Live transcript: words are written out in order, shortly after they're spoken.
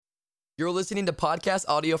You're listening to podcast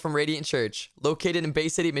audio from Radiant Church, located in Bay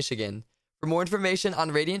City, Michigan. For more information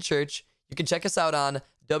on Radiant Church, you can check us out on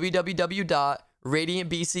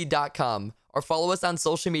www.radiantbc.com or follow us on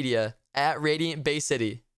social media at Radiant Bay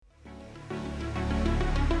City.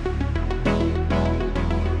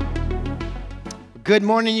 Good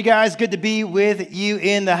morning, you guys. Good to be with you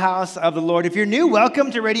in the house of the Lord. If you're new,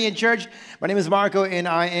 welcome to Radiant Church. My name is Marco, and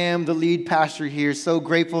I am the lead pastor here. So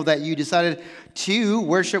grateful that you decided to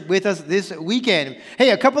worship with us this weekend.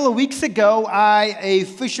 Hey, a couple of weeks ago, I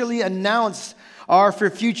officially announced our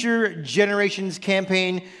For Future Generations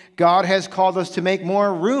campaign. God has called us to make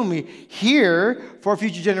more room here for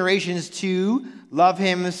future generations to love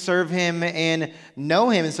Him, serve Him, and know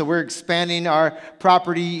Him. And so we're expanding our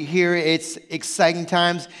property here. It's exciting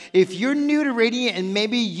times. If you're new to Radiant and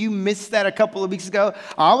maybe you missed that a couple of weeks ago,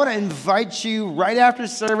 I want to invite you right after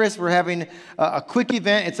service. We're having a quick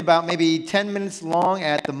event. It's about maybe 10 minutes long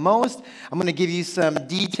at the most. I'm going to give you some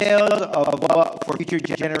details of what For Future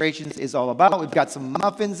Generations is all about. We've got some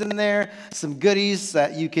muffins in there, some goodies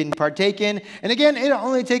that you can partake in. And again, it'll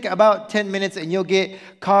only take about 10 minutes and you'll get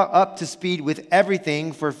caught up to speed with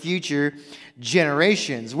everything for future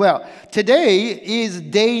generations. Well, today is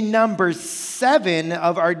day number 7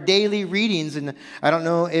 of our daily readings, and I don't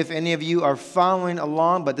know if any of you are following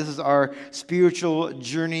along, but this is our spiritual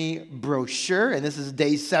journey brochure, and this is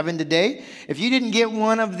day 7 today. If you didn't get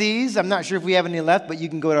one of these, I'm not sure if we have any left, but you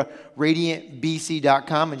can go to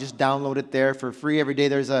radiantbc.com and just download it there for free. Every day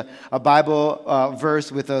there's a Bible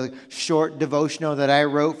verse with a short devotional that I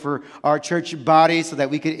wrote for our church body so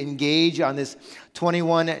that we could engage on this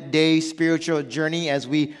 21-day spiritual journey as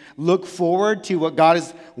we look forward to what God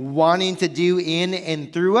is wanting to do in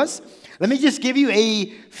and through us. Let me just give you a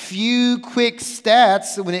few quick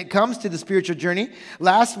stats when it comes to the spiritual journey.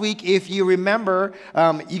 Last week, if you remember,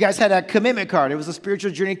 you guys had a commitment card. It was a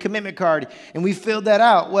spiritual journey commitment card, and we filled that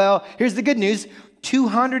out. Well, here's the good news.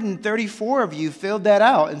 234 of you filled that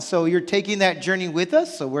out, and so you're taking that journey with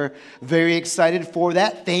us, so we're very excited for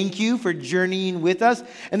that. Thank you for journeying with us.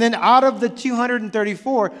 And then out of the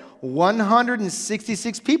 234,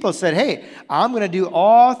 166 people said, hey, I'm going to do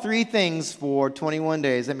all 3 things for 21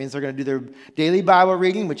 days. That means they're going to do their daily Bible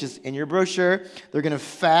reading, which is in your brochure. They're going to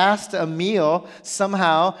fast a meal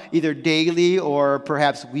somehow, either daily or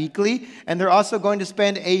perhaps weekly, and they're also going to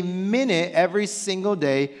spend a minute every single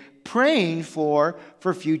day praying for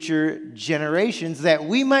future generations, that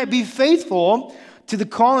we might be faithful to the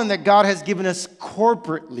calling that God has given us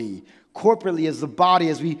corporately as the body,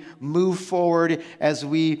 as we move forward, as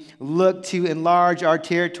we look to enlarge our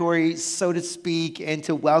territory, so to speak, and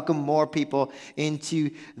to welcome more people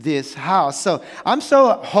into this house. So I'm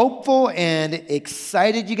so hopeful and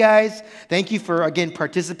excited, you guys. Thank you for, again,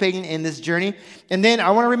 participating in this journey. And then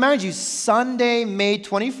I want to remind you, Sunday, May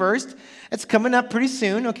 21st, it's coming up pretty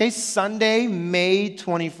soon, okay? Sunday, May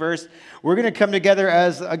 21st. We're going to come together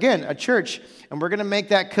as, again, a church, and we're going to make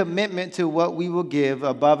that commitment to what we will give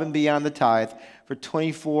above and beyond the tithe for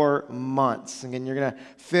 24 months. Again, you're going to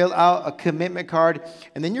fill out a commitment card,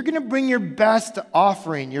 and then you're going to bring your best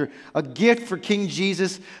offering, a gift for King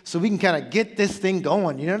Jesus, so we can kind of get this thing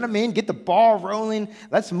going. You know what I mean? Get the ball rolling.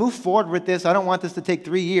 Let's move forward with this. I don't want this to take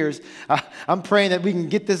 3 years. I'm praying that we can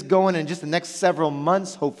get this going in just the next several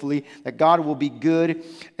months, hopefully, that God will be good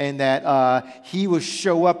and that He will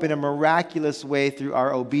show up in a miraculous way through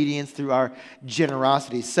our obedience, through our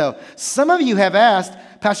generosity. So some of you have asked,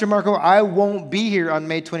 Pastor Marco, I won't be here on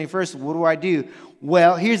May 21st. What do I do?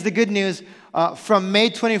 Well, here's the good news. From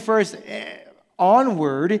May 21st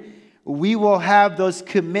onward, we will have those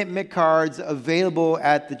commitment cards available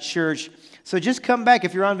at the church. So just come back.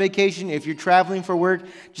 If you're on vacation, if you're traveling for work,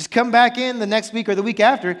 just come back in the next week or the week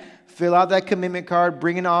after. Fill out that commitment card,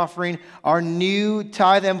 bring an offering. Our new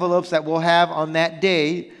tithe envelopes that we'll have on that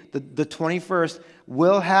day, the 21st,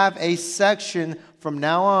 will have a section from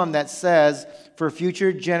now on that says, For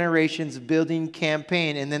Future Generations Building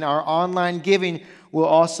Campaign. And then our online giving will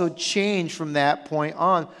also change from that point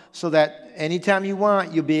on so that anytime you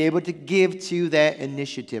want, you'll be able to give to that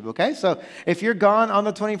initiative, okay? So if you're gone on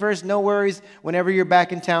the 21st, no worries. Whenever you're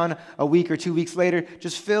back in town a week or 2 weeks later,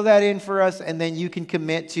 just fill that in for us, and then you can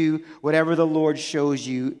commit to whatever the Lord shows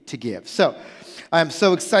you to give. So I'm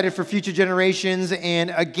so excited for future generations.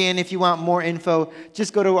 And again, if you want more info,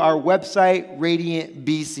 just go to our website,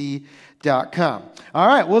 radiantbc.com. All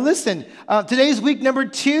right, well, listen, today's week number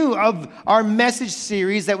 2 of our message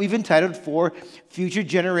series that we've entitled For Future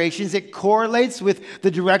Generations. It correlates with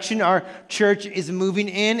the direction our church is moving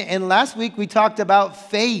in. And last week, we talked about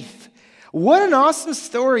faith. What an awesome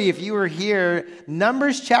story if you were here.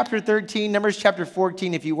 Numbers chapter 13, Numbers chapter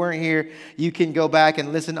 14. If you weren't here, you can go back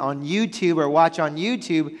and listen on YouTube or watch on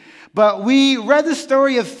YouTube. But we read the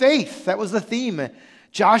story of faith. That was the theme.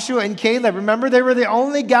 Joshua and Caleb, remember, they were the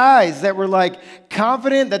only guys that were like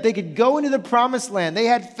confident that they could go into the promised land. They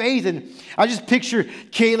had faith. And I just picture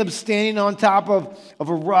Caleb standing on top of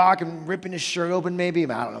a rock and ripping his shirt open maybe.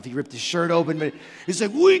 I don't know if he ripped his shirt open, but he's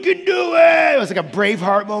like, we can do it. It was like a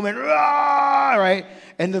Braveheart moment, right?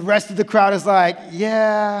 And the rest of the crowd is like,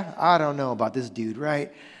 yeah, I don't know about this dude,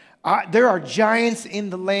 right? There are giants in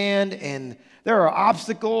the land, and there are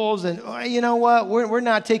obstacles, and you know what? We're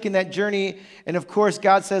not taking that journey. And of course,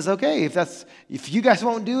 God says, okay, if you guys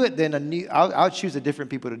won't do it, then I'll choose a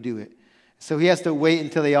different people to do it. So he has to wait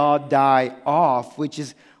until they all die off, which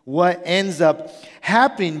is what ends up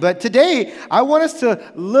happening. But today, I want us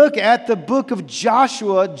to look at the book of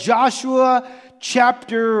Joshua, Joshua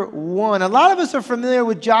chapter 1. A lot of us are familiar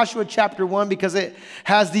with Joshua chapter 1 because it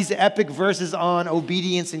has these epic verses on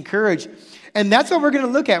obedience and courage. And that's what we're going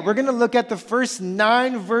to look at. We're going to look at the first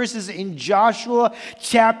 9 verses in Joshua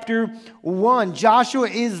chapter 1. Joshua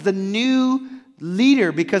is the new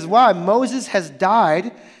leader because why? Moses has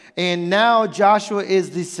died, and now Joshua is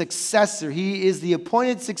the successor. He is the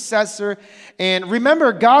appointed successor. And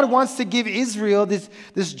remember, God wants to give Israel, this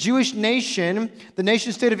Jewish nation, the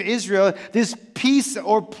nation state of Israel, this piece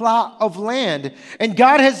or plot of land. And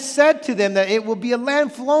God has said to them that it will be a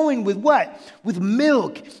land flowing with what? With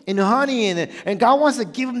milk and honey. And God wants to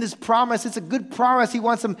give them this promise. It's a good promise. He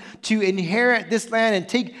wants them to inherit this land and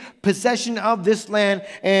take possession of this land.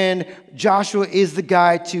 And Joshua is the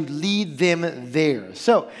guy to lead them there.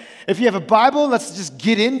 So if you have a Bible, let's just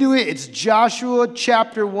get into it. It's Joshua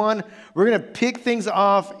chapter 1. We're going to pick things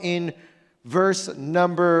off in verse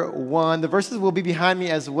number 1. The verses will be behind me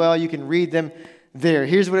as well. You can read them there.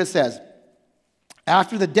 Here's what it says.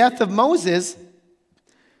 After the death of Moses,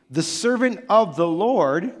 the servant of the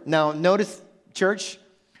Lord. Now, notice, church,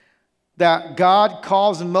 that God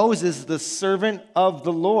calls Moses the servant of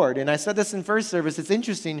the Lord. And I said this in first service. It's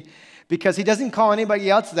interesting because he doesn't call anybody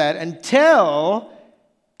else that until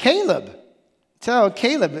Caleb.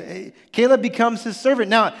 Caleb becomes his servant.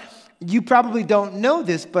 Now, you probably don't know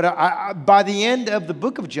this, but by the end of the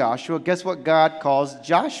book of Joshua, guess what God calls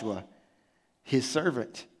Joshua? His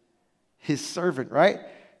servant. His servant, right?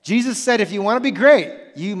 Jesus said, if you want to be great,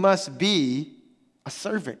 you must be a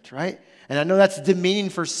servant, right? And I know that's demeaning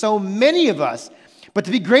for so many of us, but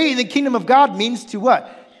to be great in the kingdom of God means to what?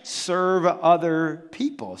 Serve other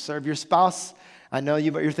people. Serve your spouse. I know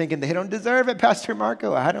you're thinking, they don't deserve it, Pastor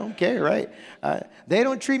Marco. I don't care, right? They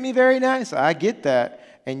don't treat me very nice. I get that.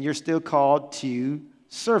 And you're still called to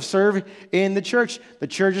serve. Serve in the church. The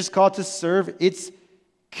church is called to serve its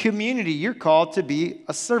community. You're called to be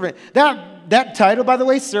a servant. That title, by the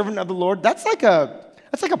way, servant of the Lord, that's like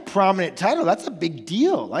a prominent title. That's a big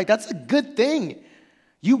deal. Like, that's a good thing.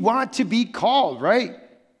 You want to be called, right?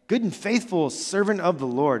 Good and faithful servant of the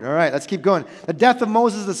Lord. All right, let's keep going. The death of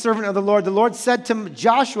Moses, the servant of the Lord said to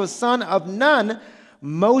Joshua, son of Nun,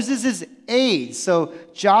 Moses' aide. So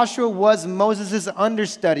Joshua was Moses'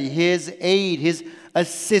 understudy, his aide, his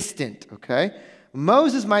assistant, okay?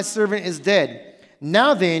 Moses, my servant, is dead.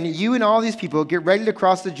 Now then, you and all these people get ready to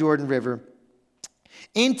cross the Jordan River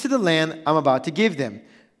into the land I'm about to give them,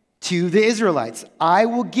 to the Israelites. I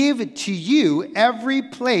will give to you every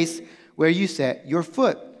place where you set your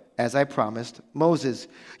foot, as I promised Moses.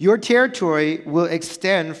 Your territory will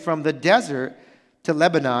extend from the desert to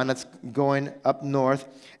Lebanon, that's going up north,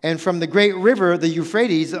 and from the great river, the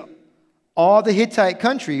Euphrates, all the Hittite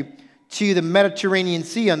country, to the Mediterranean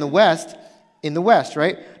Sea on the west, in the west,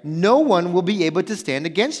 right? No one will be able to stand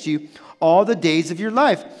against you all the days of your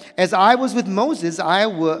life. As I was with Moses, I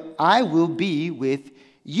will be with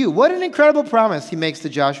you. What an incredible promise he makes to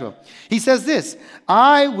Joshua. He says this,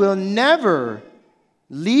 I will never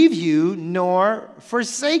leave you nor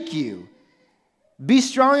forsake you. Be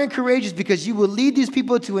strong and courageous because you will lead these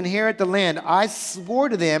people to inherit the land I swore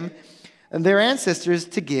to them and their ancestors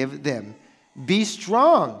to give them. Be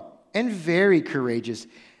strong and very courageous.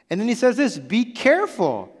 And then he says this, be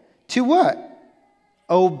careful to what?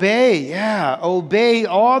 Obey. Obey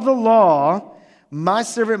all the law my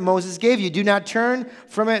servant Moses gave you. Do not turn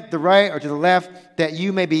from it to the right or to the left, that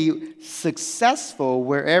you may be successful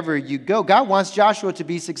wherever you go. God wants Joshua to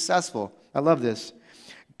be successful. I love this.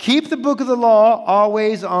 Keep the book of the law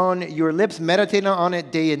always on your lips. Meditate on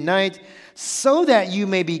it day and night, so that you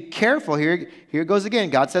may be careful. Here it goes again.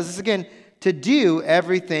 God says this again. To do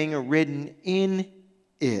everything written in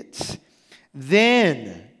it.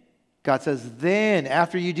 Then God says, then,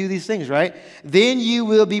 after you do these things, right? Then you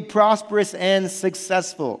will be prosperous and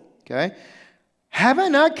successful, okay? Have I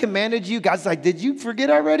not commanded you? God's like, did you forget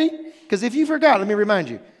already? Because if you forgot, let me remind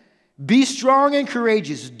you. Be strong and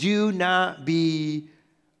courageous. Do not be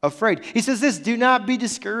afraid. He says this, do not be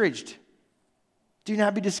discouraged. Do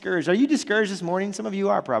not be discouraged. Are you discouraged this morning? Some of you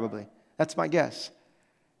are probably. That's my guess.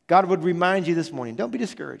 God would remind you this morning, don't be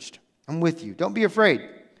discouraged. I'm with you. Don't be afraid.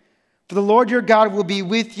 For the Lord your God will be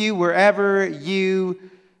with you wherever you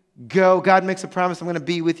go. God makes a promise, I'm going to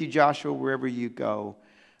be with you, Joshua, wherever you go.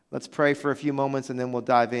 Let's pray for a few moments, and then we'll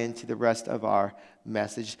dive into the rest of our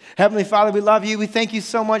message. Heavenly Father, we love you. We thank you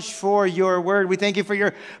so much for your word. We thank you for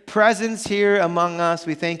your presence here among us.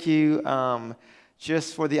 We thank you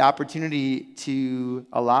just for the opportunity to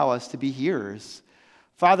allow us to be hearers.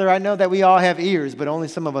 Father, I know that we all have ears, but only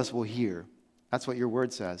some of us will hear. That's what your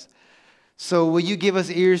word says. So will you give us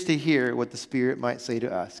ears to hear what the Spirit might say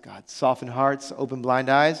to us, God? Soften hearts, open blind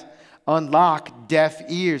eyes, unlock deaf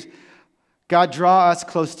ears. God, draw us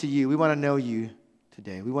close to you. We want to know you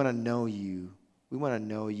today. We want to know you. We want to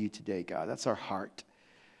know you today, God. That's our heart.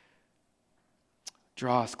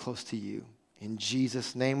 Draw us close to you. In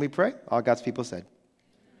Jesus' name we pray. All God's people said,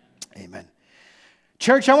 amen.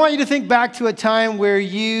 Church, I want you to think back to a time where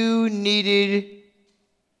you needed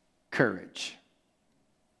courage.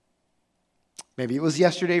 Maybe it was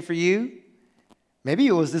yesterday for you. Maybe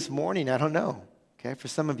it was this morning. I don't know. Okay, for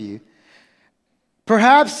some of you.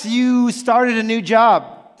 Perhaps you started a new job.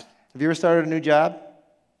 Have you ever started a new job?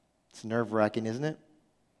 It's nerve-wracking, isn't it?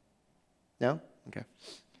 No? Okay.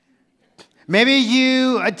 Maybe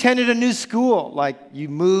you attended a new school. Like you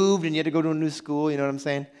moved and you had to go to a new school. You know what I'm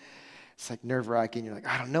saying? It's like nerve-wracking. You're like,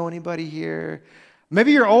 I don't know anybody here.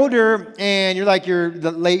 Maybe you're older and you're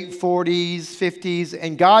the late 40s, 50s,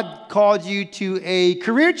 and God called you to a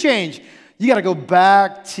career change. You got to go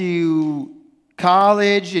back to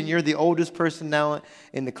college, and you're the oldest person now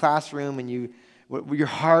in the classroom, and your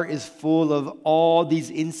heart is full of all these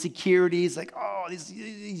insecurities, like, oh,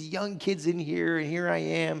 these young kids in here, and here I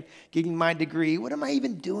am getting my degree. What am I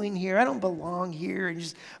even doing here? I don't belong here, and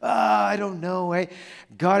just, I don't know, right?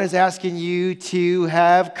 God is asking you to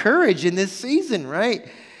have courage in this season, right?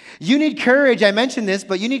 You need courage. I mentioned this,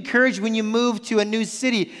 but you need courage when you move to a new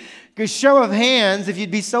city. Because show of hands, if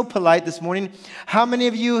you'd be so polite this morning, how many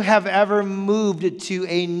of you have ever moved to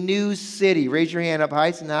a new city? Raise your hand up high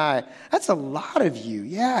and high. That's a lot of you,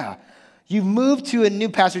 yeah. You moved to a new,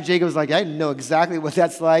 Pastor Jacob's like, I know exactly what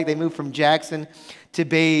that's like. They moved from Jackson to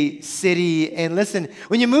Bay City. And listen,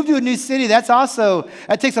 when you move to a new city, that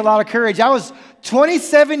takes a lot of courage. I was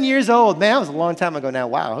 27 years old. Man, that was a long time ago now.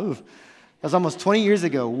 Wow. Ooh. That was almost 20 years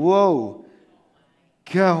ago. Whoa.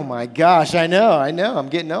 Oh my gosh, I know, I'm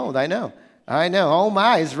getting old, I know. Oh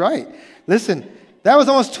my is right. Listen, that was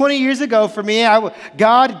almost 20 years ago for me.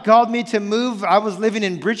 God called me to move. I was living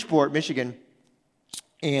in Bridgeport, Michigan,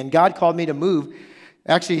 and God called me to move.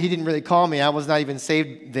 Actually, he didn't really call me. I was not even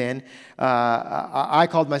saved then. I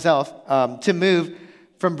called myself to move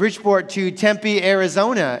from Bridgeport to Tempe,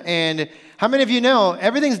 Arizona. And how many of you know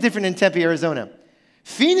everything's different in Tempe, Arizona?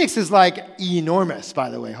 Phoenix is like enormous, by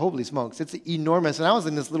the way. Holy smokes, it's enormous. And I was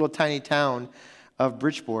in this little tiny town of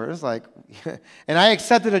Bridgeport. It was like, and I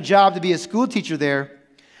accepted a job to be a school teacher there.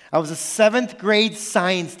 I was a 7th grade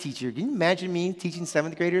science teacher. Can you imagine me teaching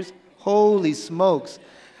 7th graders? Holy smokes.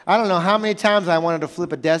 I don't know how many times I wanted to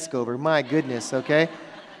flip a desk over. My goodness, okay?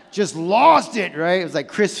 Just lost it, right? It was like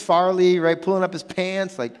Chris Farley, right, pulling up his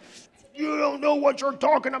pants, like, you don't know what you're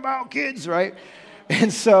talking about, kids, right?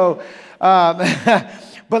 And so,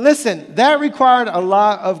 but listen, that required a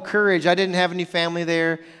lot of courage. I didn't have any family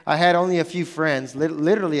there. I had only a few friends,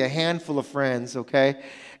 literally a handful of friends, okay?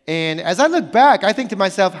 And as I look back, I think to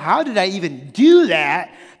myself, how did I even do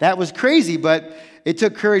that? That was crazy, but it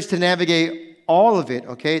took courage to navigate all of it,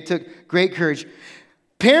 okay? It took great courage.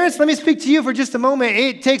 Parents, let me speak to you for just a moment.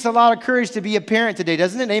 It takes a lot of courage to be a parent today,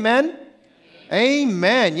 doesn't it? Amen?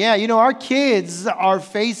 Amen. Yeah, you know, our kids are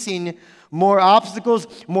facing more obstacles,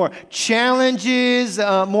 more challenges,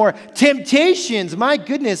 more temptations. My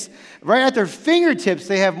goodness, right at their fingertips,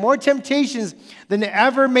 they have more temptations than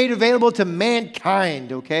ever made available to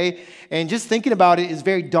mankind, okay? And just thinking about it is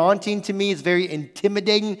very daunting to me. It's very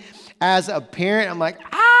intimidating. As a parent, I'm like,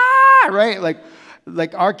 right?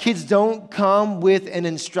 Like our kids don't come with an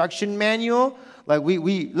instruction manual. Like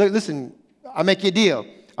listen, I'll make you a deal.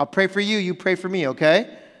 I'll pray for you, you pray for me,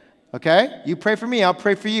 okay? Okay? You pray for me, I'll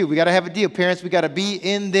pray for you. We got to have a deal. Parents, we got to be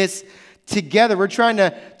in this together. We're trying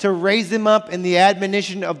to raise them up in the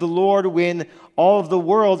admonition of the Lord when all of the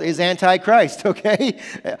world is anti-Christ, okay?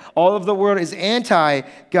 All of the world is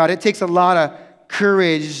anti-God. It takes a lot of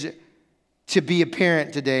courage to be a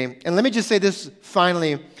parent today. And let me just say this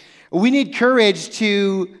finally. We need courage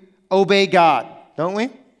to obey God, don't we?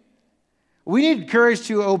 We need courage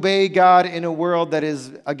to obey God in a world that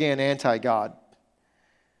is, again, anti-God.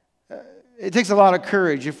 It takes a lot of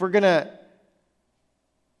courage. If we're going to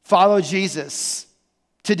follow Jesus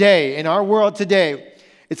today, in our world today,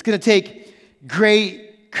 it's going to take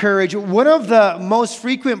great courage. One of the most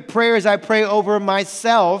frequent prayers I pray over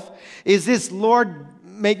myself is this: Lord,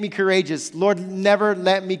 make me courageous. Lord, never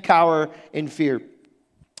let me cower in fear.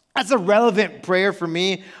 That's a relevant prayer for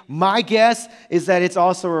me. My guess is that it's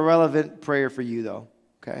also a relevant prayer for you, though,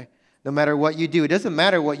 okay? No matter what you do. It doesn't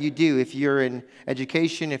matter what you do. If you're in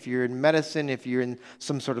education, if you're in medicine, if you're in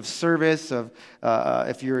some sort of service,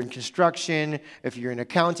 if you're in construction, if you're in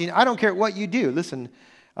accounting, I don't care what you do. Listen,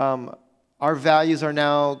 our values are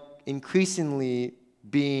now increasingly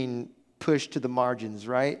being pushed to the margins,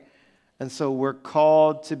 right? And so we're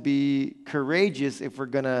called to be courageous if we're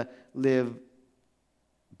going to live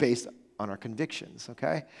based on our convictions,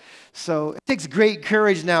 okay? So it takes great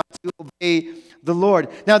courage now to obey the Lord.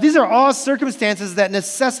 Now, these are all circumstances that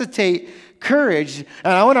necessitate courage,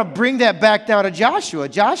 and I want to bring that back down to Joshua.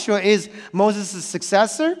 Joshua is Moses'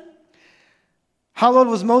 successor. How old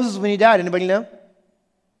was Moses when he died? Anybody know?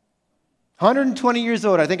 120 years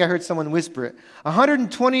old. I think I heard someone whisper it.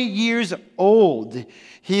 120 years old.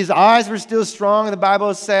 His eyes were still strong, the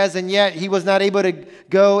Bible says, and yet he was not able to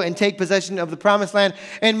go and take possession of the promised land.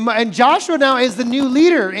 And Joshua now is the new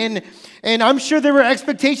leader. And I'm sure there were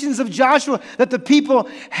expectations of Joshua that the people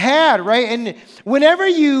had, right? And whenever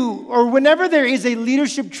there is a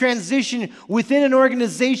leadership transition within an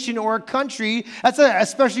organization or a country, that's an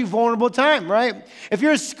especially vulnerable time, right? If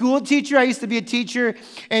you're a school teacher, I used to be a teacher,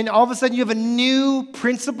 and all of a sudden you have a new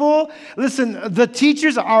principal, listen, the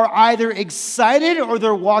teachers are either excited or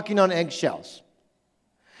they're walking on eggshells.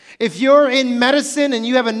 If you're in medicine and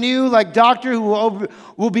you have a new doctor who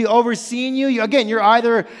will be overseeing you, you're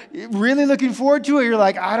either really looking forward to it, or you're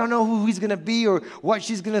like, I don't know who he's going to be or what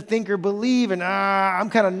she's going to think or believe, and I'm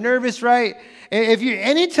kind of nervous, right?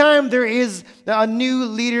 Anytime there is a new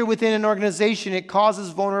leader within an organization, it causes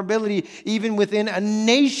vulnerability. Even within a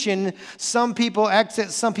nation, some people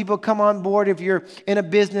exit, some people come on board. If you're in a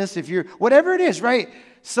business, whatever it is, right?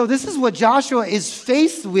 So this is what Joshua is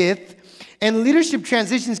faced with. And leadership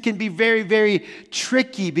transitions can be very, very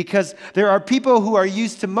tricky because there are people who are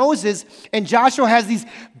used to Moses, and Joshua has these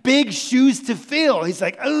big shoes to fill. He's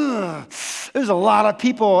like, ugh, there's a lot of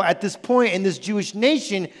people at this point in this Jewish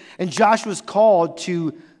nation, and Joshua's called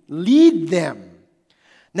to lead them.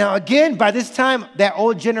 Now, again, by this time, that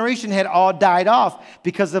old generation had all died off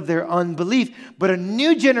because of their unbelief. But a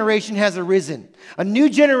new generation has arisen. A new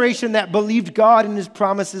generation that believed God and His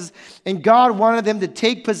promises, and God wanted them to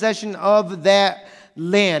take possession of that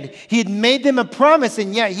land. He had made them a promise,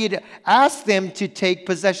 and yet He had asked them to take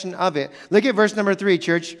possession of it. Look at verse number 3,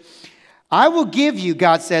 church. I will give you,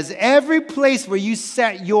 God says, every place where you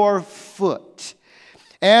set your foot,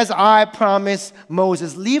 as I promised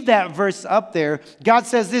Moses. Leave that verse up there. God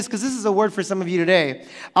says this, because this is a word for some of you today.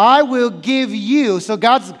 I will give you, so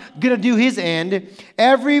God's going to do His end,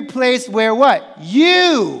 every place where what?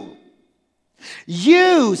 You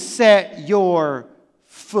set your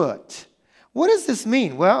foot. What does this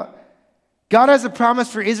mean? Well, God has a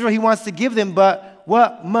promise for Israel He wants to give them, but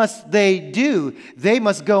what must they do? They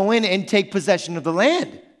must go in and take possession of the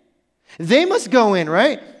land. They must go in,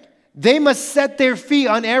 right? They must set their feet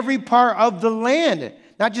on every part of the land,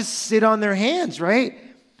 not just sit on their hands, right?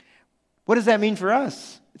 What does that mean for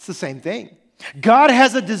us? It's the same thing. God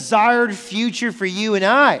has a desired future for you and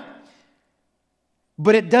I,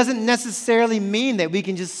 but it doesn't necessarily mean that we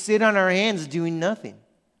can just sit on our hands doing nothing.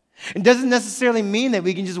 It doesn't necessarily mean that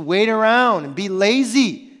we can just wait around and be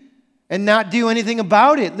lazy and not do anything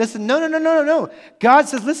about it. Listen, no. God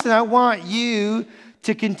says, listen, I want you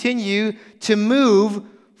to continue to move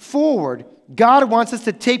forward. God wants us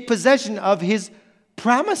to take possession of His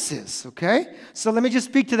promises, okay? So let me just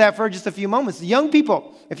speak to that for just a few moments. Young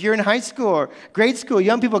people, if you're in high school or grade school,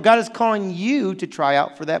 young people, God is calling you to try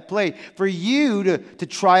out for that play, for you to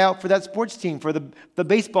try out for that sports team, for the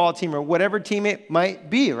baseball team or whatever team it might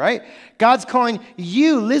be, right? God's calling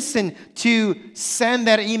you, listen, to send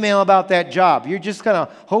that email about that job. You're just kind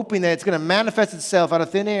of hoping that it's going to manifest itself out of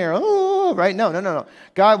thin air. Oh, right? No.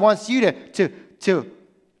 God wants you to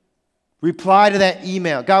reply to that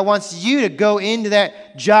email. God wants you to go into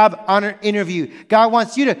that job interview. God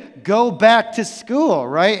wants you to go back to school,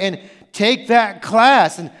 right? And take that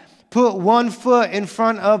class and put one foot in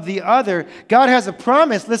front of the other. God has a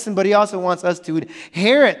promise, listen, but He also wants us to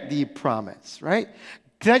inherit the promise, right?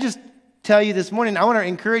 Can I just tell you this morning, I want to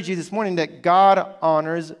encourage you this morning that God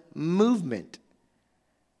honors movement.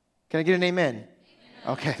 Can I get an amen?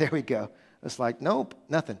 Okay, there we go. It's like, nope,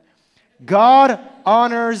 nothing. God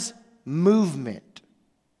honors movement.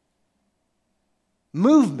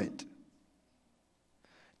 Movement.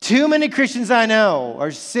 Too many Christians I know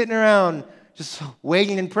are sitting around just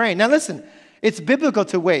waiting and praying. Now listen, it's biblical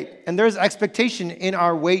to wait, and there's expectation in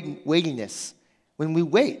our waitiness when we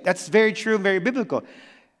wait. That's very true and very biblical.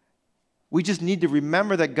 We just need to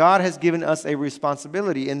remember that God has given us a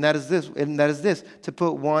responsibility, and that is this, to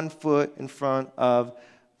put one foot in front of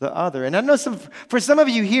the other. And I know for some of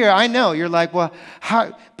you here, I know you're like, well,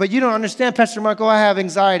 how? But you don't understand, Pastor Marco, I have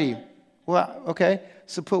anxiety. Well, okay,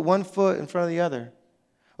 so put one foot in front of the other.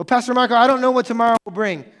 Well, Pastor Marco, I don't know what tomorrow will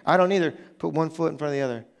bring. I don't either. Put one foot in front of the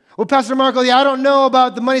other. Well, Pastor Marco, I don't know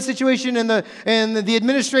about the money situation and the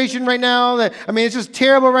administration right now. It's just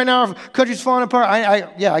terrible right now. Our country's falling apart.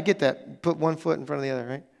 I get that. Put one foot in front of the other,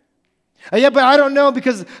 right? Yeah, but I don't know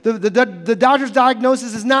because the doctor's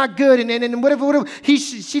diagnosis is not good, and whatever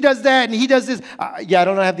she does that and he does this. I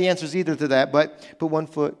don't have the answers either to that, but put one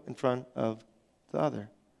foot in front of the other.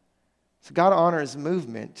 So God honors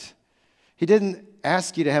movement. He didn't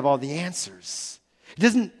ask you to have all the answers. He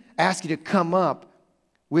doesn't ask you to come up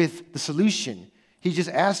with the solution. He just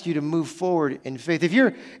asks you to move forward in faith.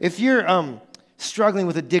 If you're struggling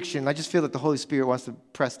with addiction, I just feel that the Holy Spirit wants to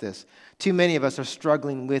press this. Too many of us are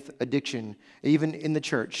struggling with addiction, even in the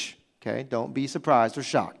church. Okay, don't be surprised or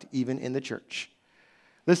shocked, even in the church.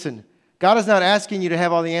 Listen, God is not asking you to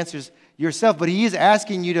have all the answers yourself, but He is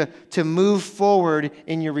asking you to move forward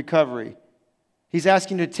in your recovery. He's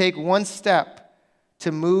asking you to take one step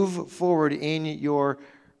to move forward in your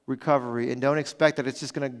recovery, and don't expect that it's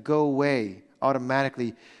just going to go away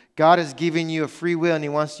automatically. God has given you a free will, and He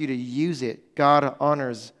wants you to use it. God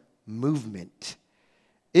honors movement.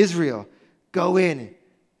 Israel, go in,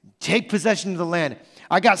 take possession of the land.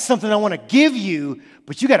 I got something I want to give you,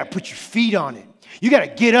 but you got to put your feet on it. You got to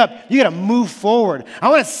get up. You got to move forward. I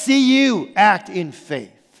want to see you act in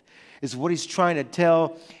faith, is what He's trying to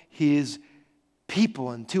tell His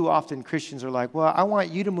people. And too often Christians are like, well, I want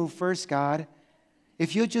you to move first, God.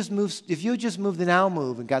 If you'll just move, then I'll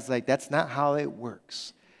move. And God's like, that's not how it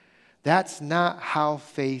works. That's not how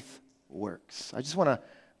faith works. I just want to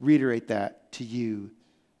reiterate that to you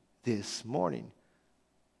this morning.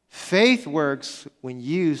 Faith works when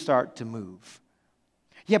you start to move.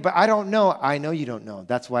 Yeah, but I don't know. I know you don't know.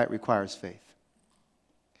 That's why it requires faith.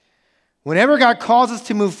 Whenever God calls us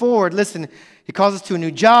to move forward, listen, He calls us to a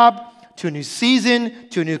new job, to a new season,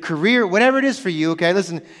 to a new career, whatever it is for you, okay?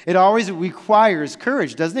 Listen, it always requires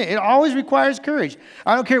courage, doesn't it? It always requires courage.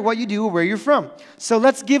 I don't care what you do or where you're from. So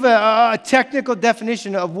let's give a technical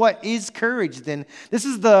definition of what is courage then. This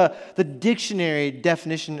is the dictionary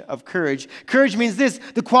definition of courage. Courage means this: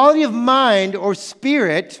 the quality of mind or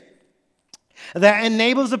spirit that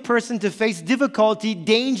enables a person to face difficulty,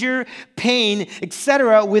 danger, pain,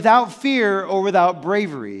 etc. without fear or without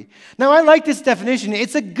bravery. Now, I like this definition.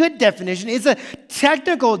 It's a good definition. It's a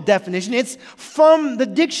technical definition. It's from the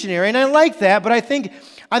dictionary, and I like that, but I think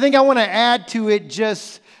I want to add to it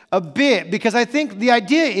just a bit, because I think the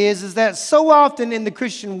idea is that so often in the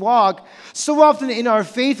Christian walk, so often in our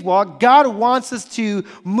faith walk, God wants us to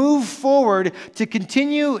move forward, to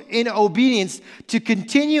continue in obedience, to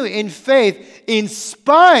continue in faith in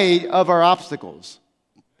spite of our obstacles,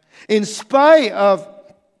 in spite of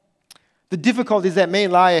the difficulties that may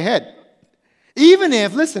lie ahead. Even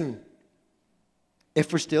if, listen,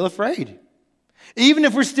 if we're still afraid, even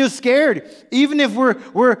if we're still scared, even if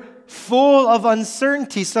we're full of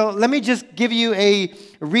uncertainty. So let me just give you a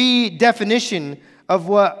redefinition of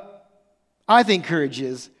what I think courage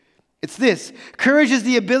is. It's this: courage is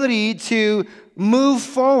the ability to move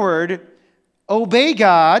forward, obey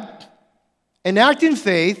God, and act in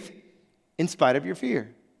faith in spite of your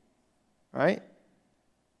fear. Right?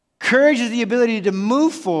 Courage is the ability to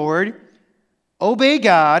move forward, obey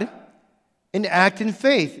God, and act in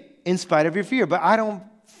faith in spite of your fear. But I don't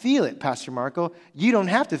feel it, Pastor Marco. You don't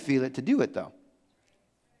have to feel it to do it, though.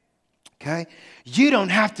 Okay? You don't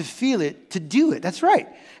have to feel it to do it. That's right.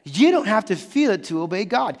 You don't have to feel it to obey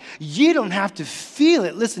God. You don't have to feel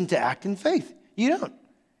it, listen, to act in faith. You don't.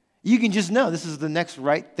 You can just know this is the next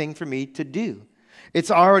right thing for me to do. It's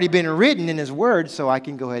already been written in His Word, so I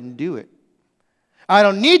can go ahead and do it. I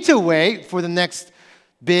don't need to wait for the next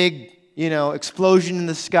big explosion in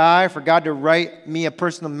the sky, for God to write me a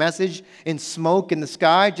personal message in smoke in the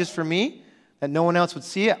sky just for me, that no one else would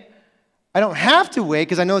see it. I don't have to wait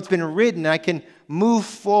because I know it's been written. I can move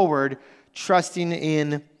forward trusting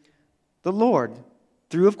in the Lord.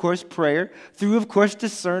 through, of course, prayer, through, of course,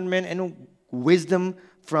 discernment and wisdom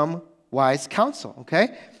from wise counsel,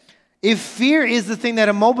 okay? If fear is the thing that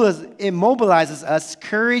immobilizes us,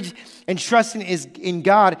 courage and trusting in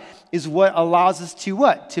God is what allows us to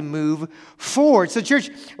what? To move forward. So church,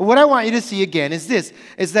 what I want you to see again is this,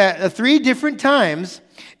 is that 3 different times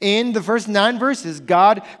in the first 9 verses,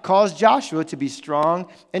 God calls Joshua to be strong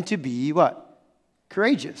and to be what?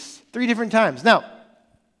 Courageous. 3 different times. Now,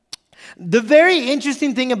 the very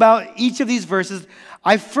interesting thing about each of these verses,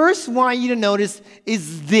 I first want you to notice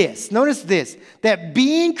is this. Notice this, that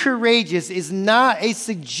being courageous is not a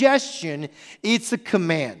suggestion, it's a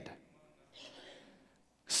command.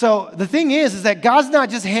 So the thing is that God's not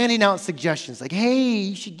just handing out suggestions like, hey,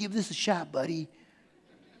 you should give this a shot, buddy.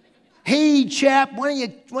 Hey, chap, why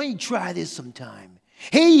don't you try this sometime?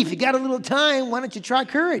 Hey, if you got a little time, why don't you try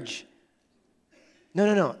courage?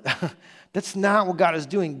 No. That's not what God is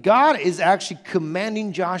doing. God is actually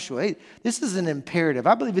commanding Joshua. Hey, this is an imperative.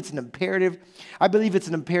 I believe it's an imperative. I believe it's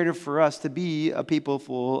an imperative for us to be a people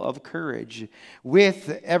full of courage. With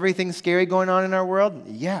everything scary going on in our world,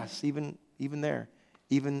 yes, even there,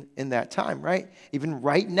 even in that time, right? Even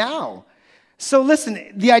right now. So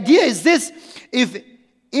listen, the idea is this.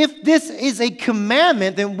 If this is a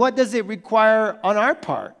commandment, then what does it require on our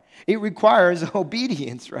part? It requires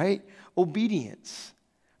obedience, right? Obedience.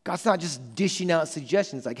 God's not just dishing out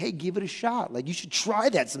suggestions like, hey, give it a shot. Like, you should try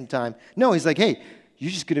that sometime. No, he's like, hey, you're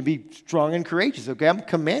just going to be strong and courageous, okay? I'm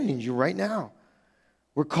commanding you right now.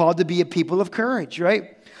 We're called to be a people of courage,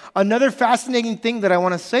 right? Another fascinating thing that I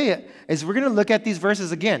want to say is we're going to look at these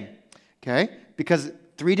verses again, okay? Because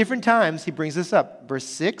 3 different times he brings this up. Verse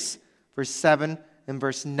 6, verse 7, and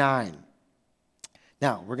verse 9.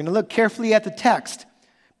 Now, we're going to look carefully at the text,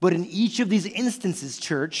 but in each of these instances,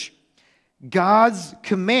 church, God's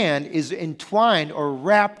command is entwined or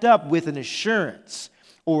wrapped up with an assurance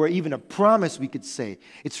or even a promise, we could say.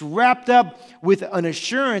 It's wrapped up with an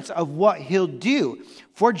assurance of what he'll do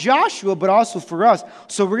for Joshua, but also for us.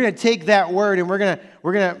 So we're going to take that word and we're going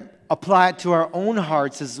to apply it to our own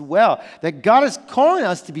hearts as well. That God is calling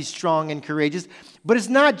us to be strong and courageous, but it's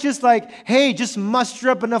not just like, hey, just muster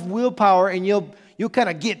up enough willpower and you'll kind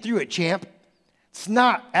of get through it, champ. It's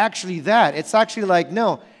not actually that. It's actually like,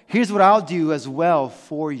 no, here's what I'll do as well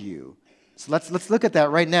for you. So let's look at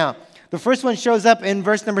that right now. The first one shows up in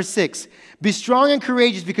verse number 6. Be strong and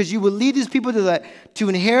courageous because you will lead these people to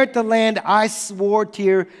inherit the land I swore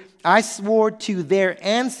to their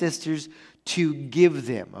ancestors to give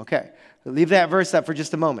them. Okay, leave that verse up for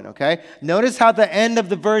just a moment, okay? Notice how the end of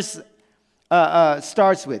the verse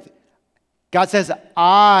starts with. God says,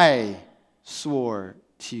 I swore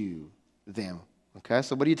to them. Okay,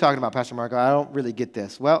 so what are you talking about, Pastor Marco? I don't really get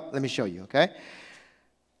this. Well, let me show you, okay?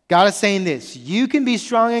 God is saying this. You can be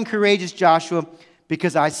strong and courageous, Joshua,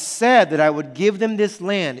 because I said that I would give them this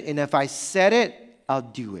land, and if I said it, I'll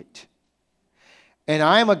do it. And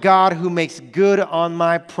I am a God who makes good on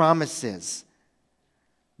my promises.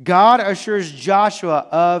 God assures Joshua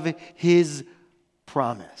of his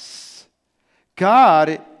promise.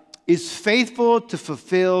 God is faithful to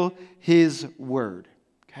fulfill his word,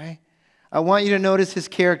 okay? I want you to notice his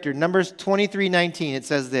character. Numbers 23:19, it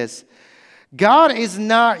says this. God is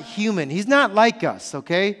not human. He's not like us,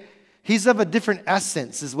 okay? He's of a different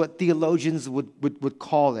essence, is what theologians would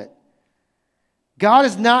call it. God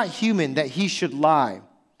is not human that he should lie.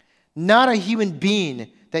 Not a human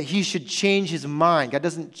being that he should change his mind. God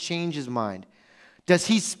doesn't change his mind. Does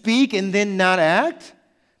he speak and then not act?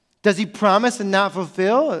 Does he promise and not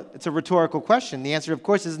fulfill? It's a rhetorical question. The answer, of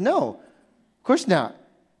course, is no. Of course not.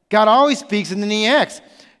 God always speaks and then he acts.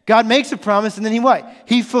 God makes a promise and then he what?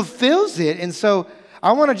 He fulfills it. And so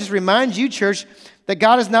I want to just remind you, church, that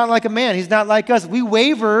God is not like a man. He's not like us. We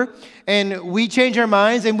waver and we change our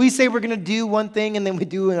minds and we say we're going to do one thing and then we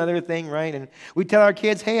do another thing, right? And we tell our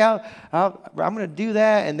kids, hey, I'm going to do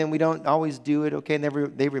that, and then we don't always do it, okay? And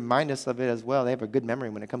they remind us of it as well. They have a good memory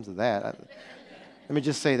when it comes to that. Let me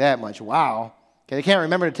just say that much. Wow. Okay, they can't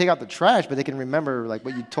remember to take out the trash, but they can remember like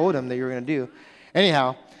what you told them that you were going to do.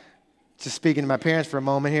 Anyhow, just speaking to my parents for a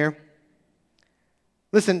moment here.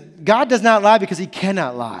 Listen, God does not lie because he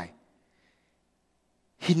cannot lie.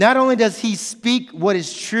 Not only does he speak what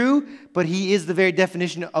is true, but he is the very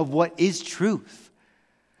definition of what is truth.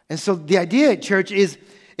 And so the idea, church, is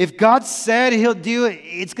if God said he'll do it,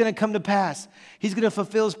 it's going to come to pass. He's going to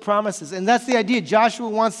fulfill his promises. And that's the idea.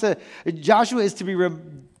 Joshua is to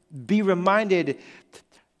be reminded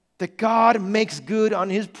that God makes good on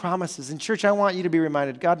his promises. And church, I want you to be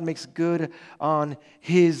reminded, God makes good on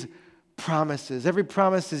his promises. Every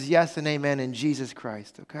promise is yes and amen in Jesus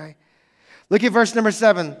Christ, okay? Look at verse number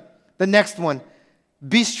 7, the next one.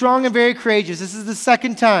 Be strong and very courageous. This is the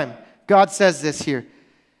second time God says this here.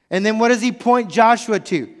 And then what does he point Joshua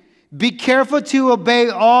to? Be careful to obey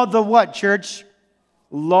all the what, church?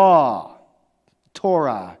 Law.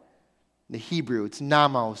 Torah. In the Hebrew, it's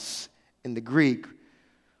namos in the Greek.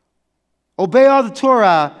 Obey all the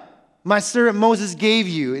Torah my servant Moses gave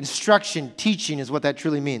you. Instruction, teaching is what that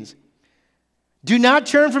truly means. Do not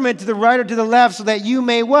turn from it to the right or to the left so that you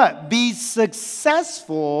may what? Be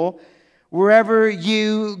successful wherever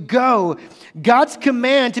you go. God's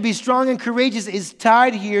command to be strong and courageous is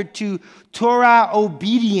tied here to Torah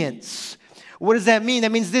obedience. What does that mean?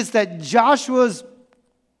 That means this, that Joshua's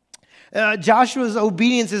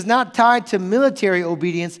obedience is not tied to military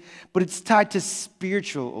obedience, but it's tied to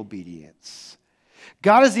spiritual obedience.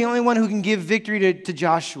 God is the only one who can give victory to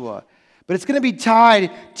Joshua. But it's going to be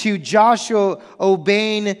tied to Joshua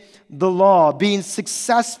obeying the law, being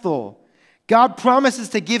successful. God promises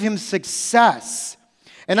to give him success.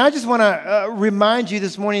 And I just want to remind you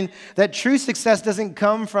this morning that true success doesn't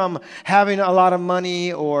come from having a lot of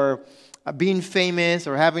money or being famous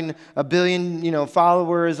or having a billion,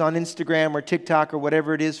 followers on Instagram or TikTok or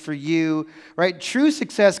whatever it is for you, right? True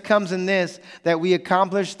success comes in this, that we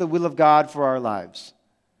accomplish the will of God for our lives.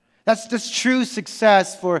 That's true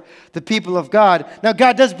success for the people of God. Now,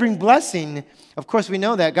 God does bring blessing. Of course, we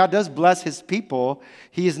know that. God does bless his people.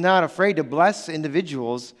 He is not afraid to bless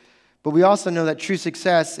individuals. But we also know that true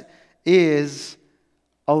success is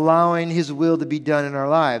allowing his will to be done in our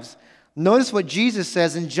lives. Notice what Jesus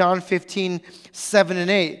says in John 15, 7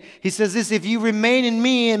 and 8. He says this, if you remain in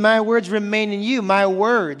me and my words remain in you, my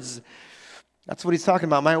words. That's what he's talking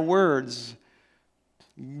about, my words.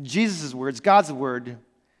 Jesus' words, God's word.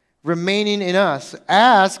 Remaining in us.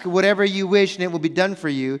 Ask whatever you wish and it will be done for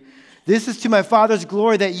you. This is to my Father's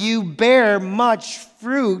glory that you bear much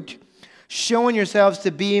fruit, showing yourselves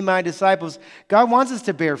to be my disciples. God wants us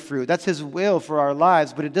to bear fruit. That's his will for our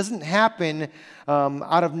lives, but it doesn't happen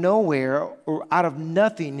out of nowhere or out of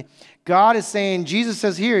nothing. God is saying, Jesus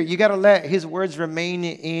says here, you got to let his words remain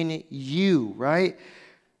in you, right?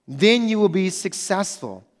 Then you will be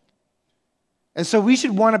successful. And so we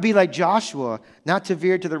should want to be like Joshua, not to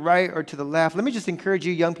veer to the right or to the left. Let me just encourage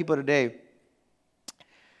you young people today.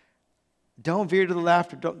 Don't veer to the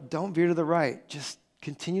left or don't veer to the right. Just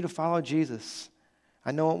continue to follow Jesus.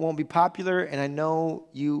 I know it won't be popular, and I know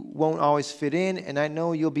you won't always fit in, and I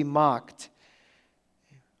know you'll be mocked.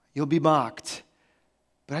 You'll be mocked.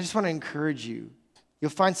 But I just want to encourage you. You'll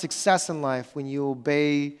find success in life when you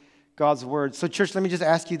obey God's word. So church, let me just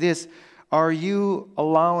ask you this. Are you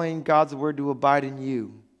allowing God's word to abide in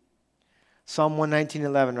you? Psalm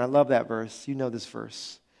 119:11. I love that verse. You know this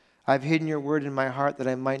verse. I've hidden your word in my heart that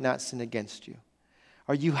I might not sin against you.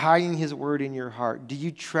 Are you hiding his word in your heart? Do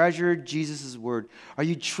you treasure Jesus' word? Are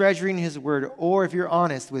you treasuring his word? Or if you're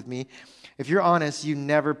honest with me, if you're honest, you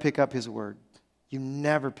never pick up his word. You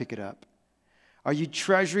never pick it up. Are you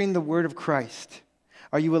treasuring the word of Christ?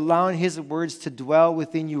 Are you allowing his words to dwell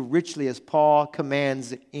within you richly, as Paul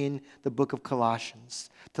commands in the book of Colossians?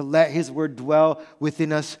 To let his word dwell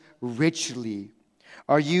within us richly.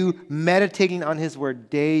 Are you meditating on his word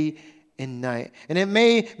day and night? And it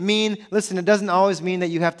may mean, listen, it doesn't always mean that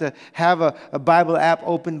you have to have a Bible app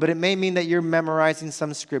open, but it may mean that you're memorizing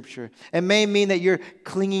some scripture. It may mean that you're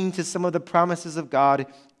clinging to some of the promises of God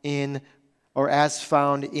in or as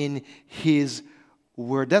found in his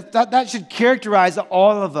word. That should characterize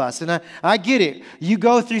all of us. And I get it. You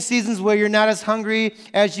go through seasons where you're not as hungry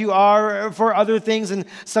as you are for other things. And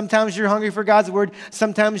sometimes you're hungry for God's word.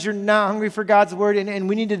 Sometimes you're not hungry for God's word. And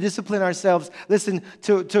we need to discipline ourselves. Listen,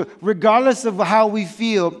 to regardless of how we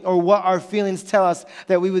feel or what our feelings tell us,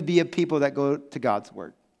 that we would be a people that go to God's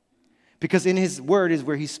word. Because in his word is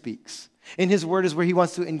where he speaks. In his word is where he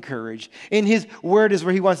wants to encourage. In his word is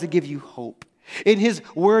where he wants to give you hope. In his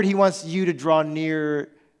word, he wants you to draw near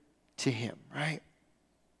to him, right?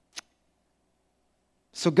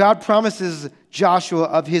 So God promises Joshua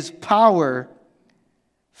of his power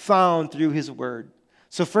found through his word.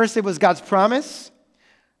 So first it was God's promise.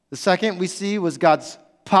 The second we see was God's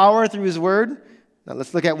power through his word. Now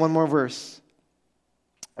let's look at one more verse.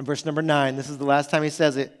 In verse number 9, this is the last time he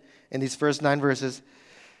says it in these first 9 verses.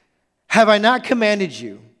 Have I not commanded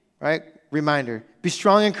you, right? Reminder, be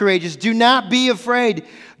strong and courageous. Do not be afraid.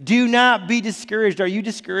 Do not be discouraged. Are you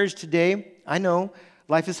discouraged today? I know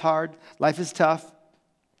life is hard. Life is tough.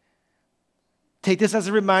 Take this as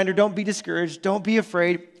a reminder. Don't be discouraged. Don't be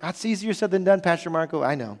afraid. That's easier said than done, Pastor Marco.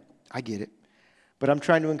 I know. I get it. But I'm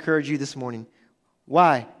trying to encourage you this morning.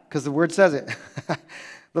 Why? Because the word says it.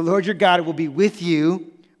 The Lord your God will be with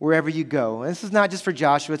you wherever you go. And this is not just for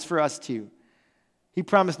Joshua. It's for us too. He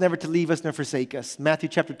promised never to leave us nor forsake us. Matthew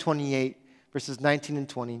chapter 28, verses 19 and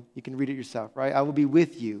 20. You can read it yourself, right? I will be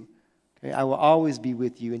with you. Okay? I will always be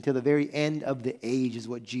with you until the very end of the age is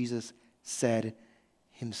what Jesus said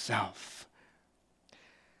himself.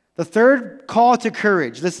 The third call to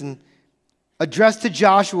courage, listen, addressed to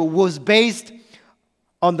Joshua was based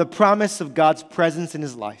on the promise of God's presence in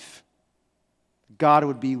his life. God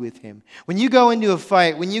would be with him. When you go into a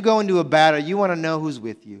fight, when you go into a battle, you want to know who's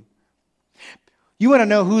with you. You want to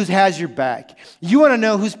know who has your back. You want to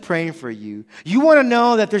know who's praying for you. You want to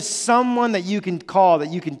know that there's someone that you can call,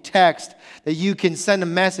 that you can text, that you can send a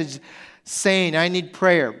message saying, I need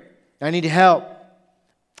prayer. I need help.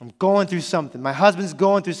 I'm going through something. My husband's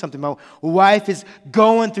going through something. My wife is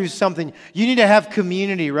going through something. You need to have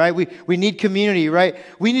community, right? We need community, right?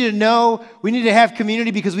 We need to have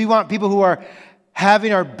community because we want people who are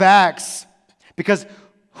having our backs. Because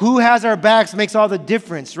who has our backs makes all the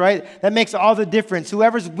difference, right? That makes all the difference.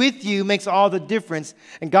 Whoever's with you makes all the difference.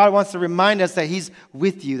 And God wants to remind us that He's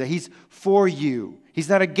with you, that He's for you. He's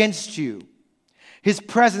not against you. His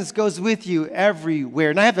presence goes with you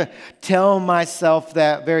everywhere. And I have to tell myself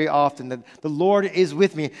that very often, that the Lord is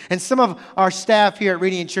with me. And some of our staff here at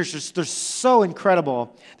Radiant Church, they're so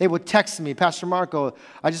incredible. They would text me, Pastor Marco,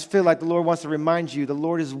 I just feel like the Lord wants to remind you, the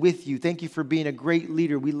Lord is with you. Thank you for being a great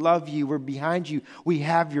leader. We love you. We're behind you. We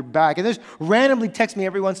have your back. And there's randomly text me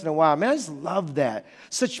every once in a while. Man, I just love that.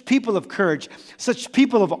 Such people of courage, such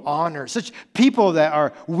people of honor, such people that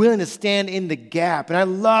are willing to stand in the gap. And I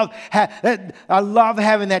love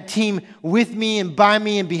having that team with me and by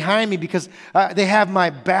me and behind me because they have my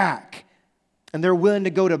back and they're willing to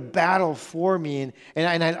go to battle for me.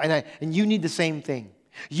 And you need the same thing.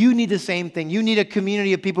 You need the same thing. You need a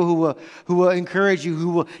community of people who will encourage you, who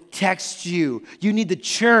will text you. You need the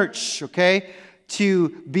church, okay, to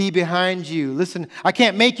be behind you. Listen, I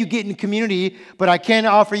can't make you get in community, but I can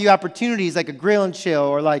offer you opportunities like a grill and chill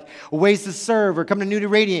or like ways to serve or come to New to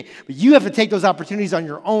Radiant. But you have to take those opportunities on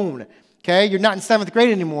your own. Okay, you're not in 7th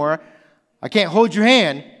grade anymore. I can't hold your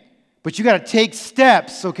hand, but you got to take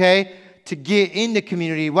steps, okay, to get into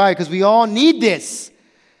community. Why? Because we all need this.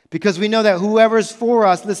 Because we know that whoever's for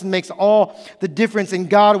us, listen, makes all the difference. And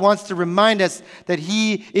God wants to remind us that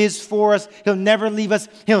He is for us. He'll never leave us.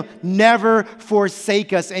 He'll never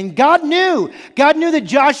forsake us. And God knew that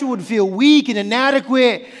Joshua would feel weak and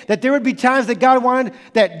inadequate, that there would be times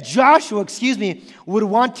that Joshua would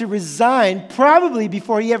want to resign, probably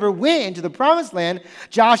before he ever went into the promised land.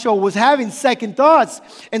 Joshua was having second thoughts.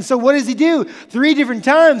 And so what does he do? 3 different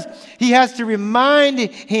times he has to remind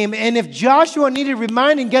him. And if Joshua needed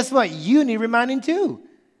reminding, guess what? You need reminding too.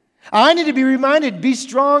 I need to be reminded, be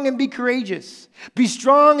strong and be courageous. Be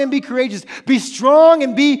strong and be courageous. Be strong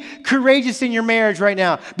and be courageous in your marriage right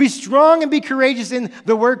now. Be strong and be courageous in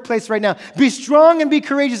the workplace right now. Be strong and be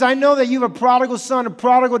courageous. I know that you have a prodigal son, a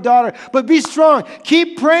prodigal daughter, but be strong.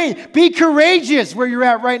 Keep praying. Be courageous where you're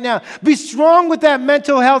at right now. Be strong with that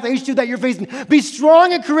mental health issue that you're facing. Be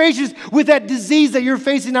strong and courageous with that disease that you're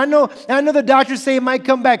facing. I know the doctors say it might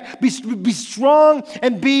come back. Be strong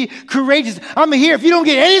and be courageous. I'm here. If you don't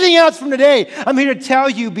get anything else from today, I'm here to tell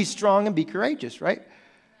you, be strong and be courageous. Right?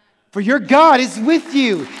 For your God is with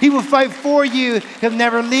you. He will fight for you. He'll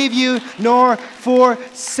never leave you nor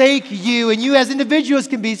forsake you. And you as individuals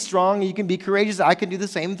can be strong. You can be courageous. I can do the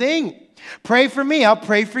same thing. Pray for me. I'll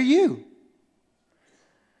pray for you.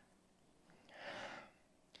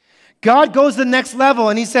 God goes to the next level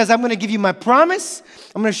and He says, I'm going to give you my promise.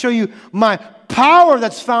 I'm going to show you my power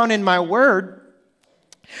that's found in my word.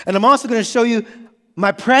 And I'm also going to show you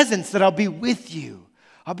my presence, that I'll be with you.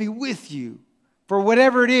 I'll be with you. For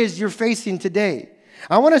whatever it is you're facing today.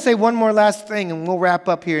 I want to say one more last thing, and we'll wrap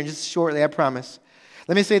up here in just shortly, I promise.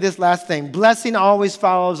 Let me say this last thing. Blessing always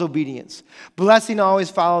follows obedience. Blessing always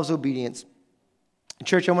follows obedience.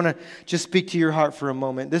 Church, I want to just speak to your heart for a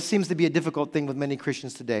moment. This seems to be a difficult thing with many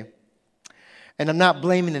Christians today. And I'm not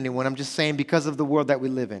blaming anyone. I'm just saying because of the world that we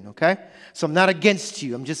live in, okay? So I'm not against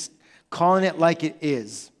you. I'm just calling it like it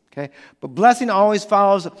is. Okay, but blessing always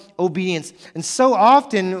follows obedience. And so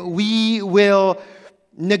often we will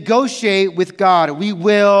negotiate with God. We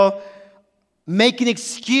will make an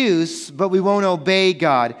excuse, but we won't obey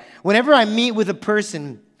God. Whenever I meet with a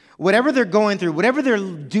person, whatever they're going through, whatever they're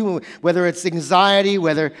doing, whether it's anxiety,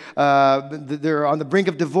 whether they're on the brink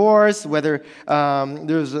of divorce, whether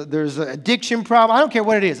there's an addiction problem, I don't care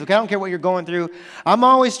what it is, okay? I don't care what you're going through. I'm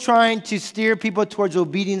always trying to steer people towards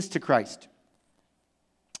obedience to Christ.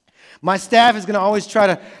 My staff is going to always try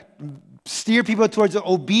to steer people towards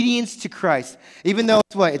obedience to Christ. Even though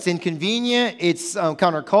it's inconvenient, it's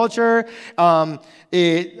counterculture,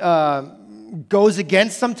 it goes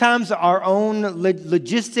against sometimes our own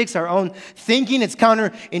logistics, our own thinking. It's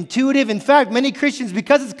counterintuitive. In fact, many Christians,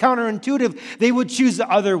 because it's counterintuitive, they would choose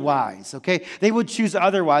otherwise, okay? They would choose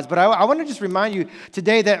otherwise. But I want to just remind you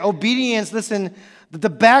today that obedience, listen, the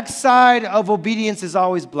backside of obedience is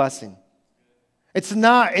always blessing.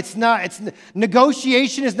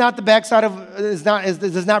 Negotiation is not the backside of,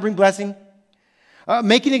 does not bring blessing.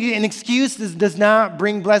 Making an excuse does not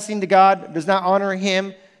bring blessing to God, does not honor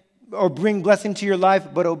Him or bring blessing to your life,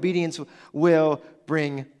 but obedience will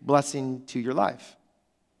bring blessing to your life.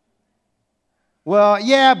 Well,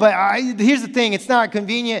 yeah, but here's the thing, it's not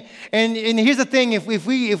convenient. And here's the thing, if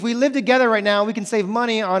we live together right now, we can save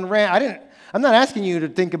money on rent. I'm not asking you to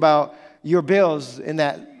think about your bills in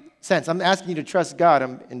that sense. I'm asking you to trust God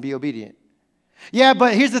and be obedient. Yeah,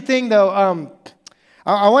 but here's the thing, though.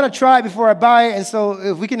 I want to try before I buy it, and so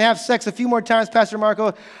if we can have sex a few more times, Pastor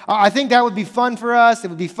Marco, I think that would be fun for us. It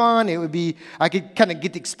would be fun. I could kind of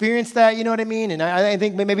get to experience that, you know what I mean? And I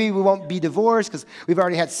think maybe we won't be divorced because we've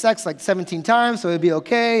already had sex like 17 times, so it'd be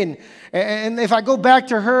okay. And if I go back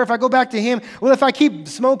to her, if I go back to him, well, if I keep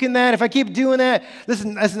smoking that, if I keep doing that,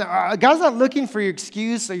 listen, God's not looking for your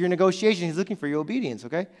excuse or your negotiation. He's looking for your obedience,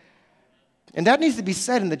 okay? And that needs to be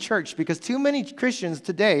said in the church because too many Christians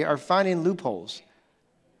today are finding loopholes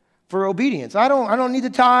for obedience. I don't need to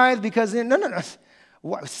tithe because no.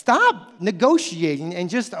 Stop negotiating and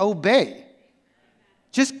just obey.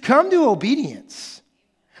 Just come to obedience.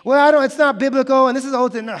 Well, it's not biblical and this is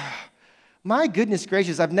old. My goodness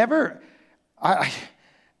gracious, I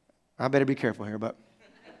better be careful here, but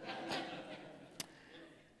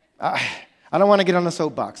I don't want to get on the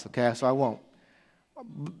soapbox, okay? So I won't.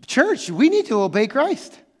 Church, we need to obey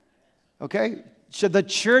Christ. Okay? The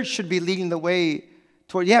church should be leading the way.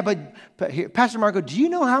 But here, Pastor Marco, do you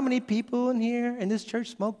know how many people in here in this church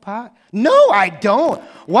smoke pot? No, I don't.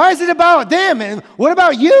 Why is it about them? And what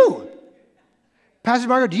about you? Pastor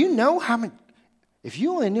Marco, do you know how many? If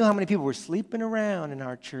you only knew how many people were sleeping around in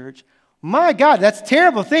our church, my God, that's a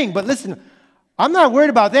terrible thing. But listen, I'm not worried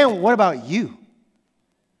about them. What about you?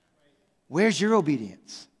 Where's your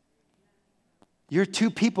obedience? You're too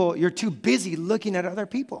busy looking at other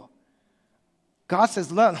people. God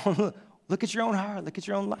says, look at your own heart. Look at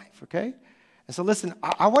your own life, okay? And so listen,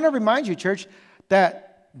 I want to remind you, church,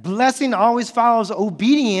 that blessing always follows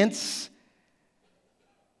obedience,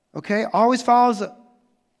 okay? Always follows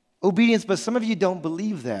obedience, but some of you don't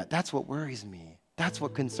believe that. That's what worries me. That's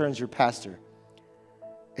what concerns your pastor,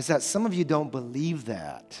 is that some of you don't believe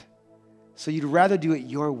that. So you'd rather do it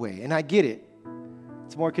your way, and I get it.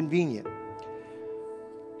 It's more convenient.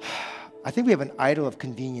 I think we have an idol of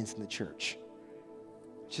convenience in the church.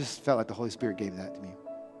 Just felt like the Holy Spirit gave that to me.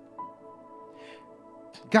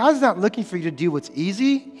 God's not looking for you to do what's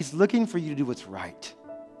easy. He's looking for you to do what's right.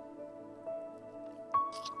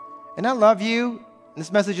 And I love you. And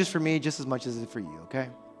this message is for me just as much as it's for you, okay?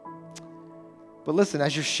 But listen,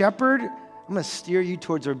 as your shepherd, I'm going to steer you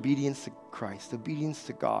towards obedience to Christ, obedience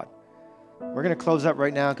to God. We're going to close up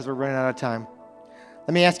right now because we're running out of time.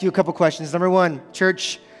 Let me ask you a couple questions. Number one,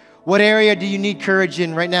 church, what area do you need courage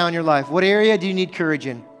in right now in your life? What area do you need courage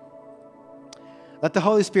in? Let the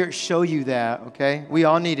Holy Spirit show you that, okay? We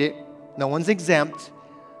all need it. No one's exempt.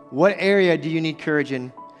 What area do you need courage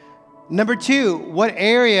in? Number two, what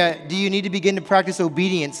area do you need to begin to practice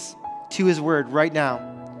obedience to His Word right now?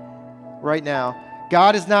 Right now.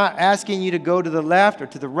 God is not asking you to go to the left or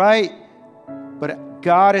to the right, but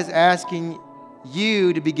God is asking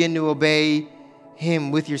you to begin to obey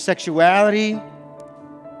Him with your sexuality,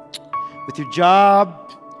 with your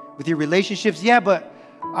job, with your relationships. Yeah, but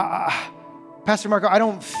Pastor Marco,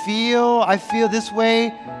 I feel this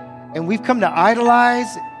way. And we've come to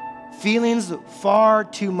idolize feelings far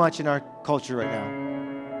too much in our culture right now.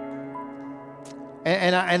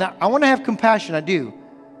 And I want to have compassion, I do.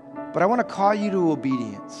 But I want to call you to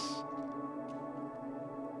obedience.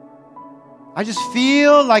 I just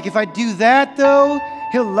feel like if I do that, though,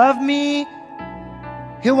 He'll love me.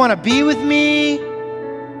 He'll want to be with me.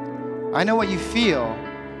 I know what you feel.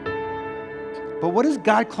 But what is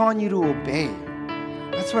God calling you to obey?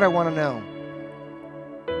 That's what I want to know.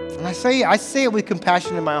 And I say it with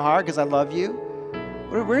compassion in my heart because I love you.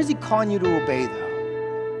 Where is He calling you to obey,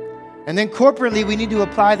 though? And then corporately, we need to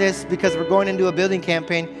apply this because we're going into a building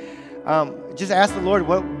campaign. Just ask the Lord,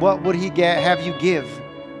 what would He have you give?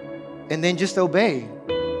 And then just obey.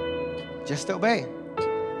 Just obey.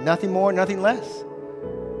 Nothing more, nothing less.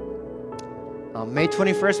 May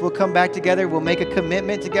 21st, we'll come back together. We'll make a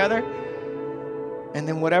commitment together. And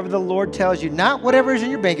then whatever the Lord tells you, not whatever is in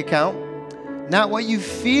your bank account, not what you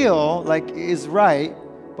feel like is right,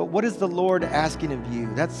 but what is the Lord asking of you?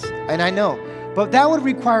 And I know, but that would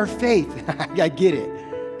require faith. I get it.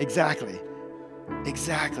 Exactly.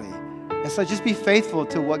 And so just be faithful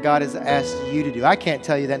to what God has asked you to do. I can't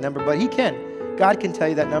tell you that number, but He can. God can tell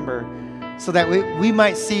you that number so that we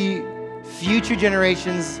might see future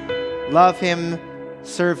generations love Him,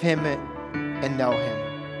 serve Him, and know Him.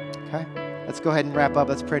 Okay? Let's go ahead and wrap up.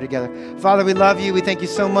 Let's pray together. Father, we love you. We thank you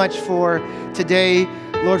so much for today.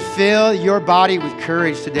 Lord, fill your body with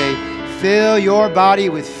courage today. Fill your body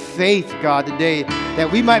with faith, God, today,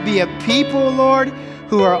 that we might be a people, Lord,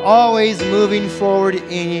 who are always moving forward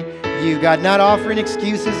in you, God, not offering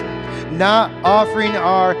excuses, not offering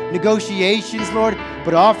our negotiations, Lord,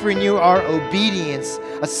 but offering you our obedience.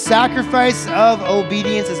 A sacrifice of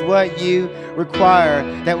obedience is what you require,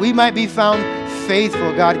 that we might be found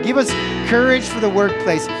faithful, God. Give us courage for the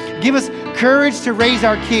workplace. Give us courage to raise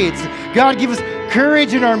our kids. God, give us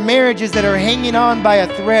courage in our marriages that are hanging on by a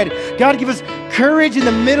thread. God, give us courage in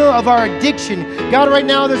the middle of our addiction. God, right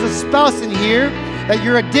now there's a spouse in here that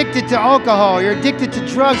you're addicted to alcohol, you're addicted to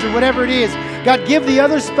drugs or whatever it is. God, give the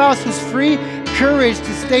other spouse who's free courage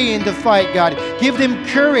to stay in the fight, God. Give them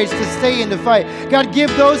courage to stay in the fight. God,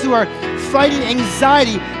 give those who are fighting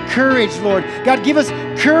anxiety courage, Lord. God, give us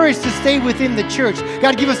courage to stay within the church.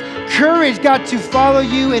 God, give us courage, God, to follow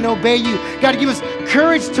you and obey you. God, give us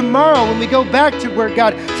courage tomorrow when we go back to work,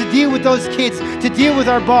 God, to deal with those kids, to deal with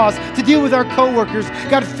our boss, to deal with our coworkers.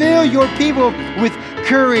 God, fill your people with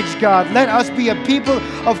courage, God. Let us be a people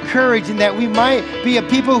of courage, and that we might be a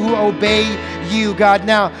people who obey you, God.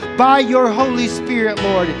 Now, by your Holy Spirit,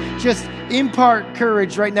 Lord, just impart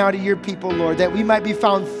courage right now to your people, Lord, that we might be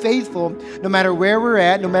found faithful no matter where we're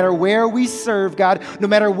at, no matter where we serve, God, no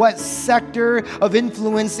matter what sector of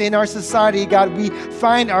influence in our society, God, we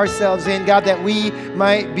find ourselves in, God, that we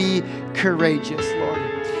might be courageous, Lord.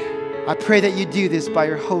 I pray that you do this by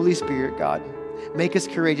your Holy Spirit, God. Make us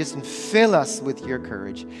courageous and fill us with your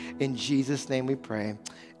courage. In Jesus' name we pray.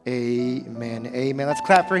 Amen. Amen. Let's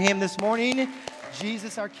clap for him this morning.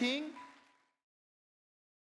 Jesus, our King.